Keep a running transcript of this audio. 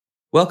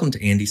Welcome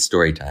to Andy's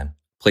Storytime,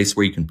 a place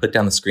where you can put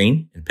down the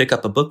screen and pick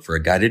up a book for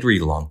a guided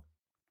read-along.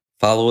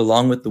 Follow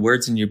along with the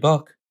words in your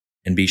book,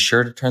 and be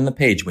sure to turn the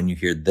page when you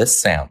hear this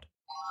sound.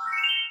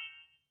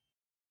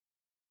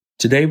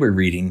 Today we're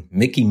reading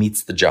Mickey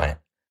Meets the Giant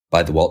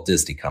by the Walt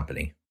Disney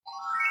Company.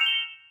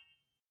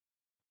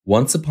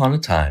 Once upon a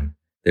time,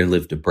 there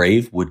lived a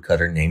brave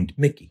woodcutter named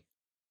Mickey.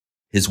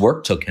 His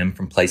work took him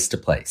from place to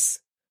place.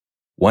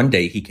 One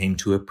day he came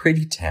to a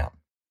pretty town.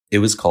 It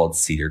was called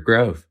Cedar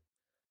Grove.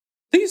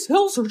 "These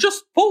hills are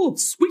just full of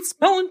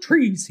sweet-smelling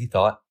trees," he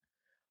thought.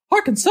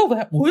 "I can sell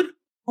that wood.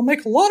 I'll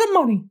make a lot of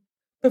money.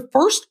 But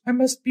first, I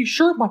must be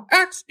sure my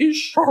axe is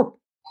sharp."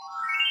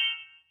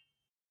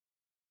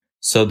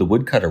 So the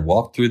woodcutter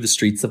walked through the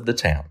streets of the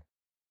town.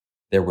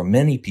 There were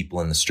many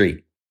people in the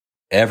street.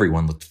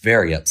 Everyone looked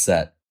very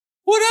upset.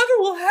 "Whatever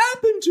will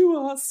happen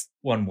to us?"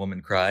 one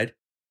woman cried.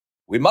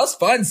 "We must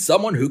find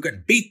someone who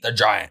can beat the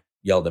giant,"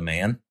 yelled a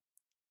man.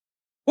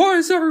 "Why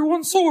is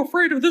everyone so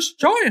afraid of this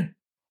giant?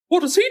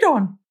 What has he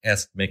done?"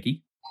 asked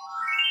Mickey.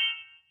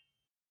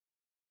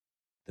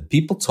 The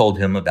people told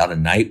him about a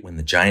night when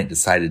the giant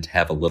decided to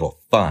have a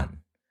little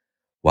fun.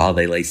 While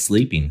they lay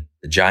sleeping,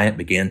 the giant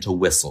began to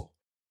whistle.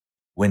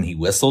 When he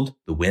whistled,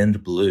 the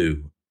wind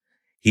blew.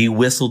 He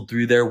whistled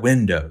through their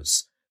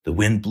windows. The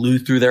wind blew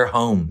through their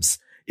homes.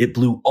 It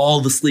blew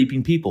all the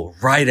sleeping people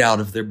right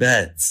out of their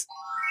beds.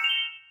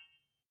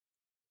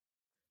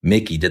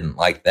 Mickey didn't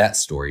like that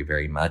story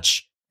very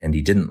much, and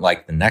he didn't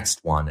like the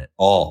next one at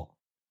all.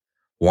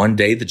 One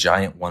day the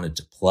giant wanted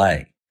to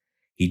play.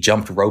 He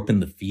jumped rope in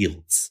the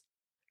fields.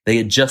 They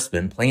had just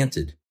been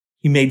planted.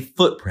 He made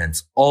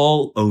footprints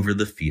all over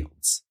the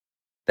fields.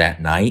 That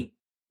night,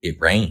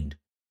 it rained.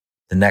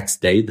 The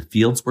next day, the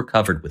fields were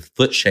covered with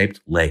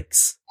foot-shaped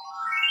lakes.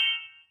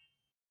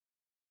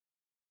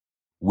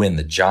 When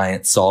the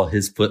giant saw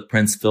his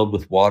footprints filled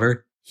with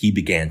water, he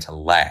began to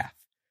laugh.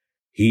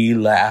 He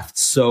laughed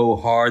so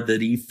hard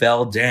that he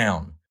fell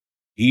down.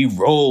 He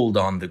rolled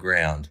on the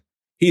ground.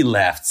 He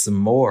laughed some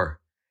more.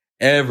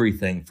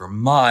 Everything for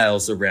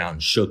miles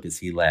around shook as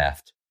he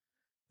laughed.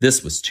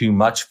 This was too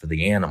much for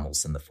the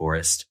animals in the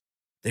forest.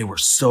 They were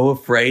so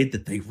afraid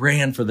that they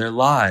ran for their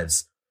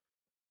lives.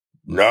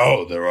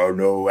 "Now there are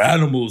no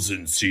animals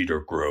in Cedar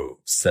Grove,"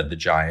 said the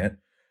giant,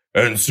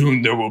 "and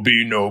soon there will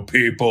be no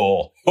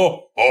people.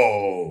 Ho,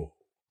 ho!"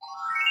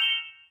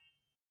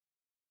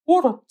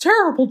 "What a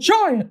terrible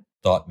giant,"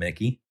 thought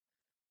Mickey.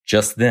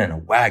 Just then, a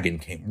wagon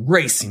came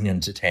racing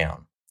into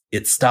town.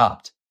 It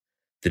stopped.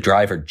 The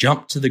driver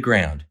jumped to the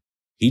ground.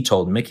 He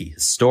told Mickey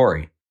his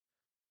story.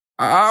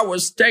 "I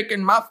was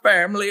taking my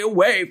family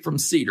away from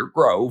Cedar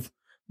Grove,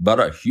 but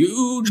a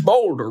huge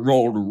boulder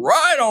rolled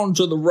right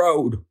onto the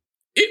road.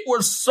 It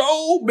was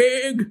so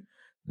big,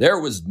 there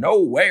was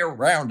no way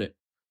around it.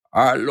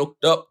 I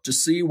looked up to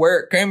see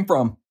where it came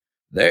from.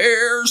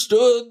 There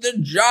stood the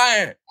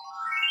giant.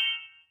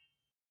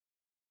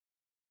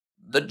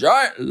 The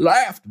giant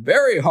laughed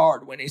very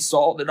hard when he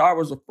saw that I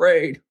was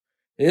afraid.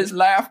 His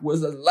laugh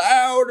was as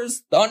loud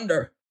as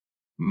thunder.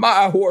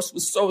 My horse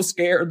was so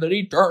scared that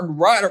he turned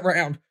right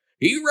around.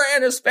 He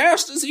ran as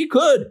fast as he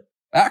could,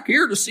 back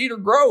here to Cedar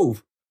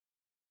Grove."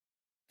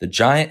 The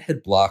giant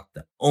had blocked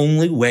the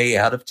only way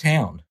out of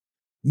town.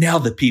 Now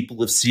the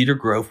people of Cedar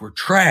Grove were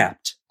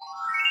trapped.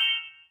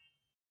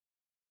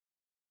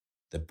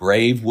 The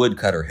brave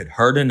woodcutter had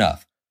heard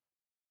enough.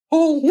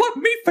 "Oh, let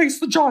me face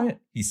the giant,"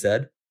 he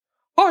said.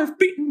 "I've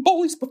beaten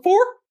bullies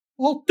before.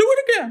 I'll do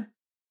it again."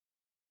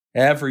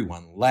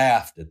 Everyone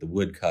laughed at the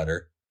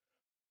woodcutter.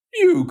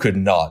 "You could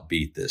not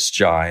beat this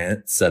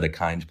giant," said a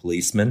kind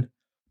policeman,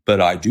 "but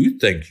I do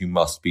think you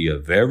must be a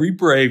very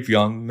brave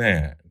young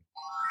man."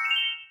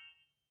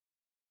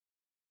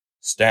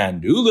 "Stan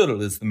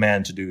Doolittle is the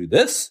man to do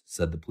this,"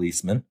 said the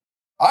policeman.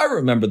 "I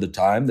remember the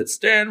time that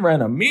Stan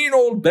ran a mean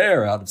old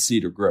bear out of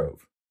Cedar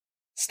Grove."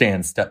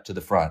 Stan stepped to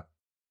the front.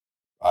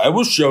 "I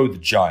will show the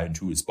giant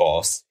who is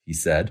boss," he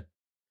said.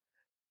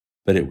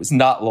 But it was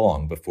not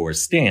long before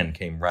Stan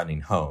came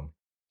running home.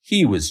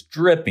 He was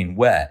dripping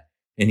wet,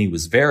 and he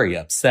was very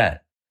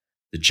upset.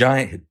 The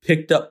giant had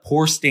picked up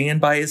poor Stan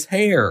by his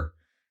hair,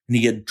 and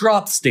he had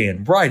dropped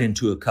Stan right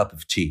into a cup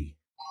of tea.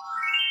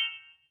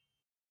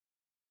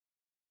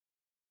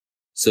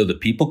 So the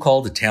people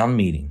called a town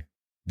meeting.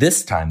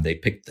 This time they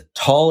picked the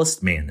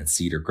tallest man in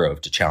Cedar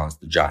Grove to challenge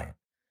the giant.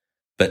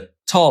 But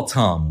Tall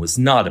Tom was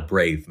not a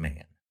brave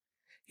man.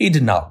 He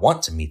did not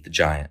want to meet the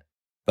giant,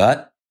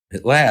 but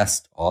at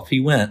last off he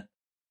went.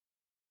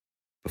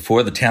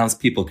 Before the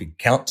townspeople could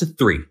count to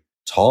 3,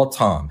 Tall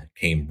Tom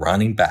came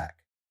running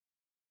back.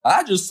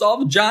 "I just saw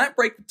the giant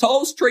break the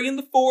tallest tree in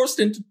the forest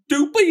into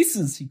 2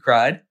 pieces," he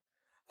cried.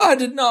 "I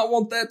did not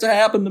want that to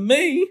happen to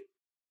me."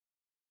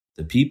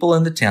 The people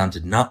in the town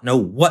did not know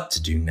what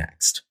to do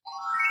next.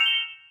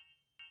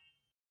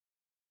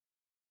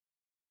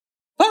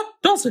 "That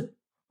does it.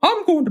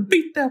 I'm going to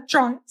beat that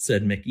giant,"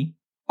 said Mickey.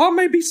 "I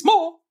may be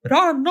small, but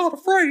I'm not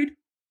afraid.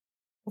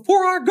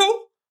 Before I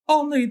go,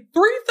 I'll need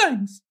 3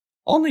 things.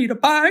 I'll need a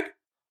bag,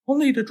 I'll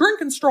need a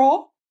drinking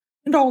straw,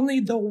 and I'll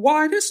need the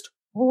widest,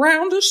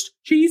 roundest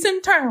cheese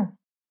in town.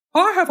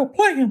 I have a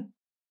plan.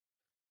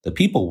 The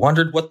people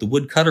wondered what the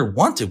woodcutter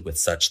wanted with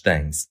such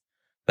things,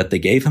 but they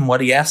gave him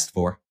what he asked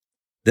for.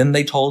 Then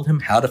they told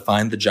him how to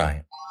find the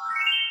giant.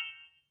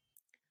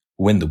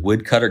 When the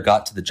woodcutter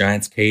got to the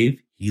giant's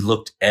cave, he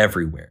looked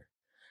everywhere,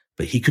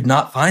 but he could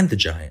not find the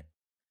giant.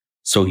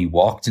 So he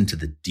walked into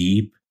the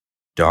deep,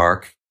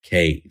 dark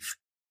cave.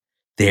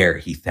 There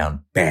he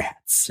found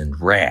bats and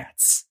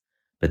rats,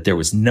 but there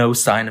was no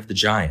sign of the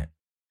giant.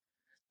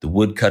 The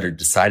woodcutter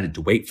decided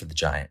to wait for the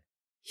giant.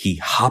 He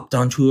hopped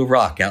onto a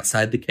rock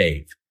outside the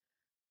cave.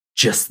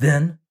 Just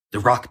then, the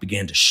rock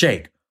began to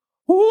shake.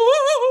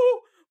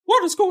 Whoa!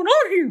 What is going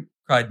on here?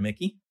 Cried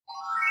Mickey.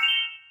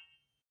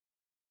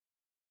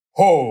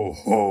 Ho,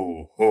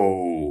 ho,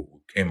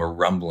 ho, came a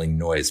rumbling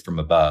noise from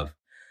above.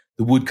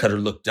 The woodcutter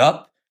looked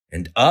up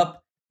and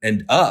up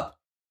and up.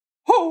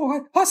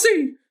 Oh, I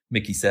see,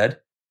 Mickey said.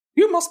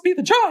 You must be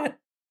the giant.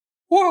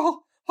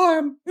 Well, I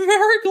am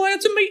very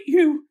glad to meet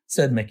you,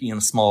 said Mickey in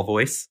a small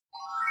voice.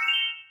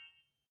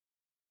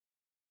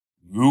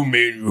 You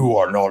mean you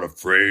are not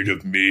afraid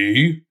of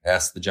me?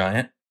 Asked the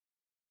giant.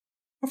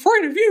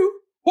 Afraid of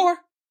you? Why,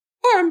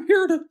 I am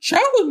here to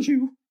challenge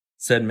you,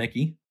 said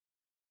Mickey.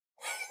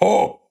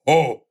 Ho,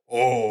 ho,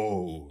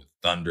 ho,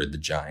 thundered the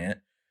giant.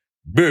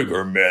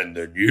 Bigger men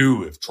than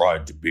you have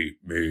tried to beat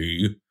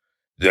me.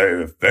 They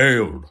have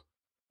failed.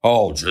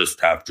 I'll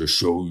just have to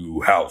show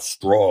you how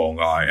strong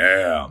I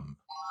am.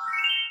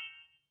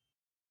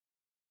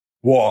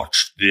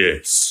 Watch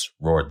this,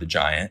 roared the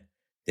giant.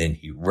 Then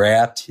he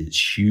wrapped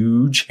his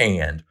huge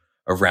hand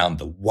around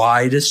the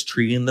widest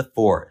tree in the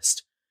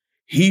forest.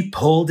 He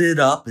pulled it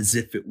up as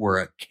if it were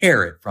a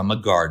carrot from a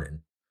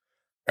garden.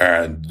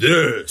 And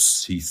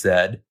this, he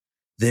said.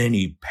 Then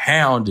he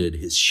pounded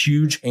his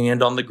huge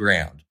hand on the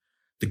ground.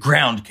 The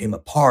ground came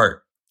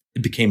apart.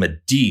 It became a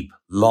deep,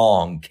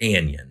 long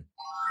canyon.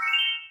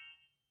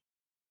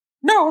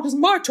 Now it is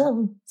my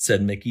turn,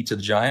 said Mickey to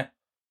the giant.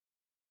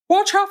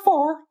 Watch how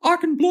far I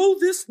can blow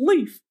this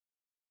leaf.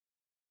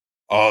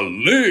 A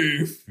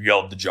leaf,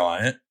 yelled the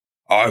giant.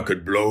 I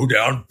could blow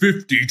down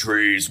 50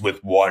 trees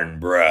with one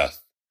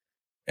breath.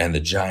 And the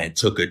giant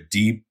took a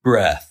deep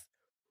breath.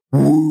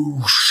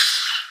 Whoosh!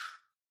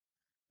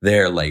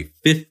 There lay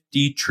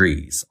 50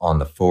 trees on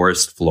the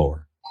forest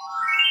floor.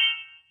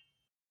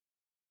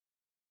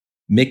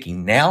 Mickey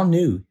now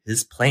knew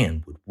his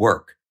plan would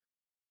work.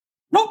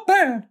 Not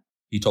bad,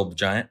 he told the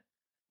giant.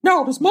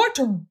 Now it is my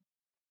turn.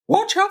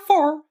 Watch how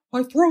far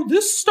I throw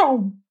this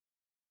stone.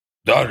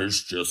 That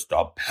is just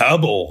a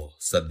pebble,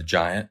 said the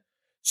giant.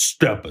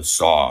 Step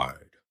aside.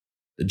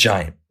 The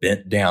giant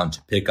bent down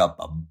to pick up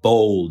a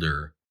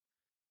boulder.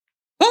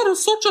 That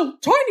is such a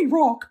tiny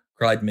rock,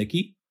 cried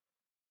Mickey.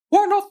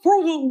 Why not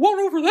throw the one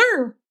over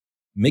there?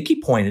 Mickey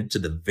pointed to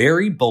the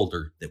very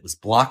boulder that was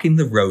blocking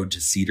the road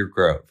to Cedar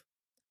Grove.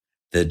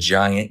 The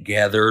giant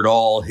gathered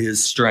all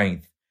his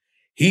strength.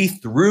 He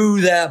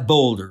threw that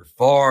boulder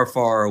far,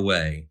 far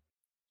away,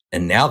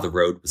 and now the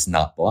road was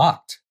not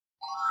blocked.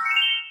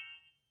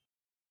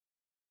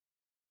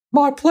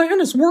 My plan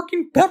is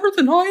working better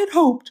than I had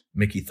hoped,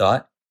 Mickey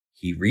thought.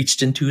 He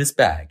reached into his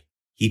bag.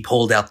 He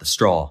pulled out the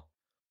straw.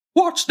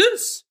 Watch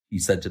this, he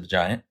said to the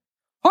giant.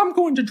 I'm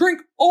going to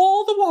drink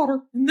all the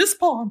water in this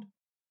pond.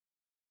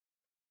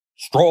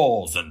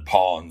 Straws and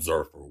ponds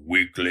are for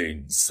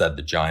weaklings, said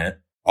the giant.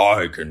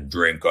 I can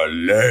drink a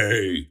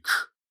lake.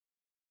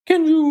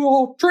 Can you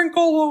all drink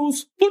all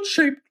those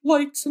foot-shaped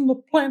lakes in the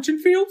planting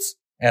fields?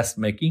 Asked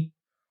Mickey.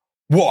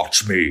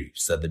 Watch me,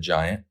 said the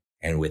giant.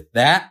 And with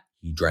that,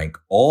 he drank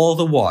all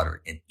the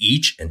water in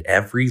each and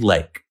every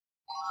lake.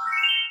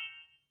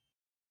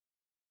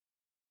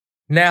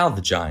 Now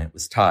the giant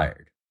was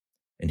tired,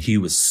 and he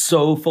was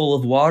so full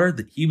of water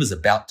that he was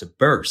about to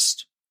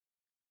burst.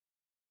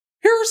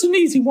 Here's an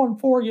easy one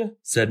for you,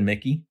 said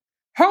Mickey.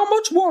 How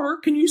much water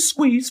can you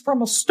squeeze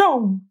from a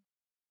stone?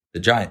 The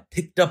giant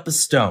picked up a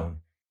stone.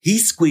 He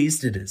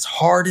squeezed it as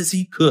hard as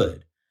he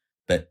could,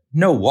 but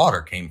no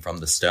water came from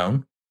the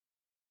stone.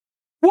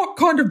 What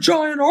kind of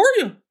giant are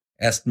you?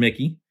 Asked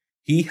Mickey.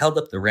 He held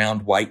up the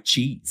round white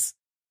cheese.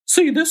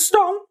 See this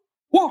stone?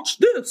 Watch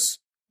this.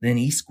 Then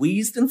he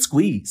squeezed and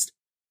squeezed.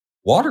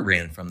 Water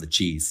ran from the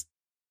cheese.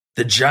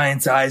 The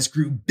giant's eyes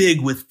grew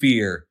big with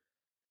fear.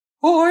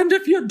 Oh, and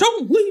if you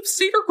don't leave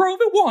Cedar Grove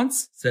at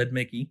once, said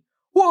Mickey,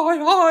 why,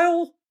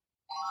 I'll...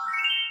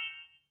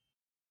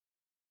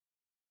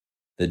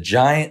 The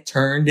giant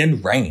turned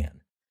and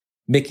ran.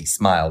 Mickey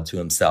smiled to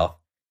himself.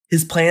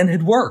 His plan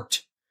had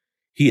worked.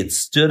 He had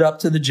stood up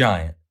to the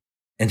giant,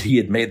 and he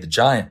had made the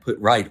giant put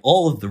right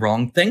all of the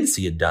wrong things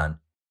he had done.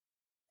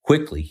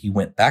 Quickly, he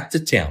went back to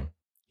town.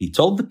 He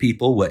told the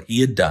people what he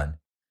had done.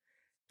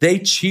 They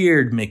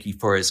cheered Mickey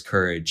for his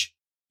courage.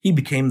 He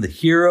became the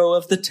hero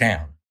of the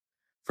town.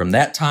 From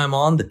that time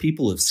on, the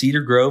people of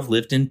Cedar Grove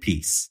lived in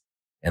peace,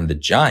 and the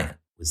giant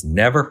was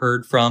never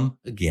heard from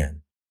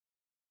again.